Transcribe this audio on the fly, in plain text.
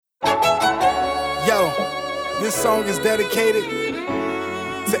This song is dedicated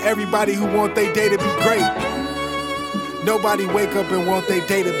to everybody who want their day to be great. Nobody wake up and want their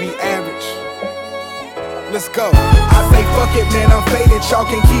day to be average. Let's go. I say fuck it, man, I'm faded. Y'all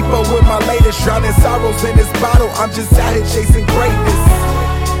can keep up with my latest. Drowning sorrows in this bottle. I'm just out here chasing greatness.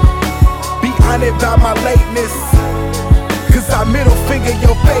 Be honored by my lateness, cause I middle finger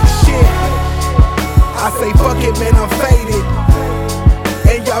your fake shit. I say fuck it, man, I'm faded,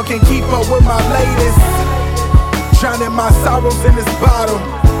 and y'all can keep up with my latest. Drowning my sorrows in this bottle,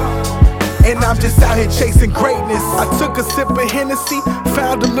 and I'm just out here chasing greatness. I took a sip of Hennessy,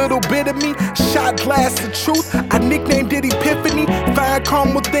 found a little bit of me, shot glass of truth, I nicknamed it Epiphany. Fine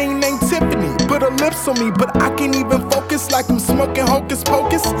caramel thing named Tiffany, put her lips on me, but I can't even focus like I'm smoking hocus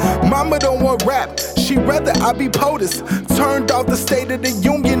pocus. Mama don't want rap, she rather I be POTUS. Turned off the State of the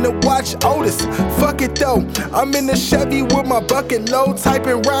Union to watch Otis. Fuck it though, I'm in the Chevy with my bucket load,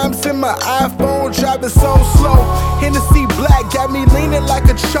 typing rhymes in my iPhone, driving so slow. Hennessy black got me leaning like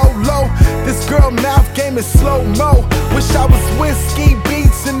a cholo. This girl mouth game is slow-mo. Wish I was whiskey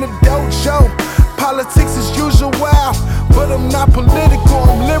beats in the dojo. Politics as usual, but I'm not political,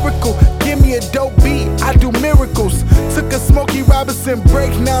 I'm lyrical. Give me a dope beat, I do miracles. Took a Smokey Robinson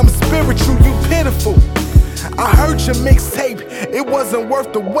break, now I'm spiritual, you pitiful. I heard your mixtape, it wasn't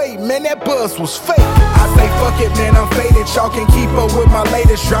worth the wait, man, that buzz was fake. I say fuck it, man, I'm faded. Y'all can keep up with my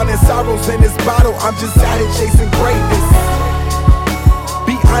latest. Drowning sorrows in this bottle, I'm just out here chasing greatness.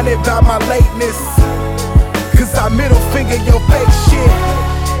 Be honored by my lateness, cause I middle finger your fake shit.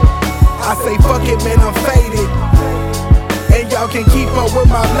 I say fuck it, man, I'm faded, and y'all can keep up with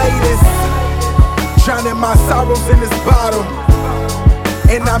my latest. Drowning my sorrows in this bottle,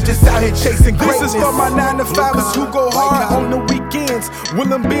 and I'm just out here chasing greatness. This is for my 9-to-5ers who go hard on the weekends. Will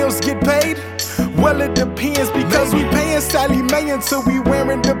them bills get paid? Well, it depends, because we paying Sally Mae until we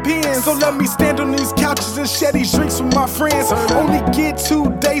wearing the pins. So let me stand on these couches and share these drinks with my friends. Only get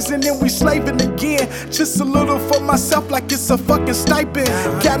 2 days and then we slaving again. Just a little for myself like it's a fucking stipend.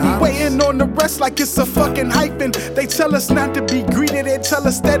 Got me waiting on the rest like it's a fucking hyphen. They tell us not to be greedy, they tell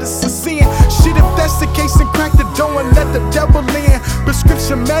us that it's a sin. Shit, if that's the case, then crack the door and let the devil in.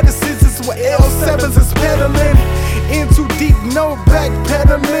 Prescription medicines is what L7s is peddling. In too deep, no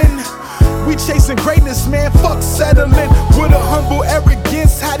backpedaling. We chasing greatness, man, fuck settling. With a humble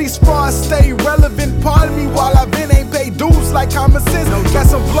arrogance, how these frauds stay relevant. Pardon me while I've been ain't paid dues like common sense. Got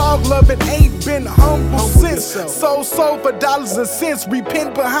some vlog love and ain't been humble since. Sold for dollars and cents,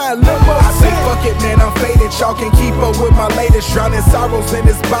 repent behind limo. I say fuck it, man, I'm faded. Y'all can keep up with my latest. Drowning sorrows in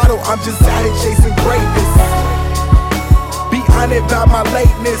this bottle, I'm just out here chasing greatness. Be honored by my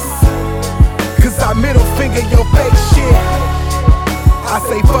lateness, cause I middle finger your fake shit. I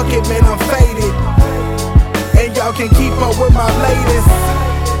say fuck it, man, I'm faded, and y'all can keep up with my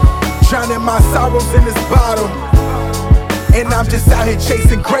latest. Drowning my sorrows in this bottle, and I'm just out here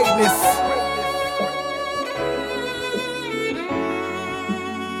chasing greatness.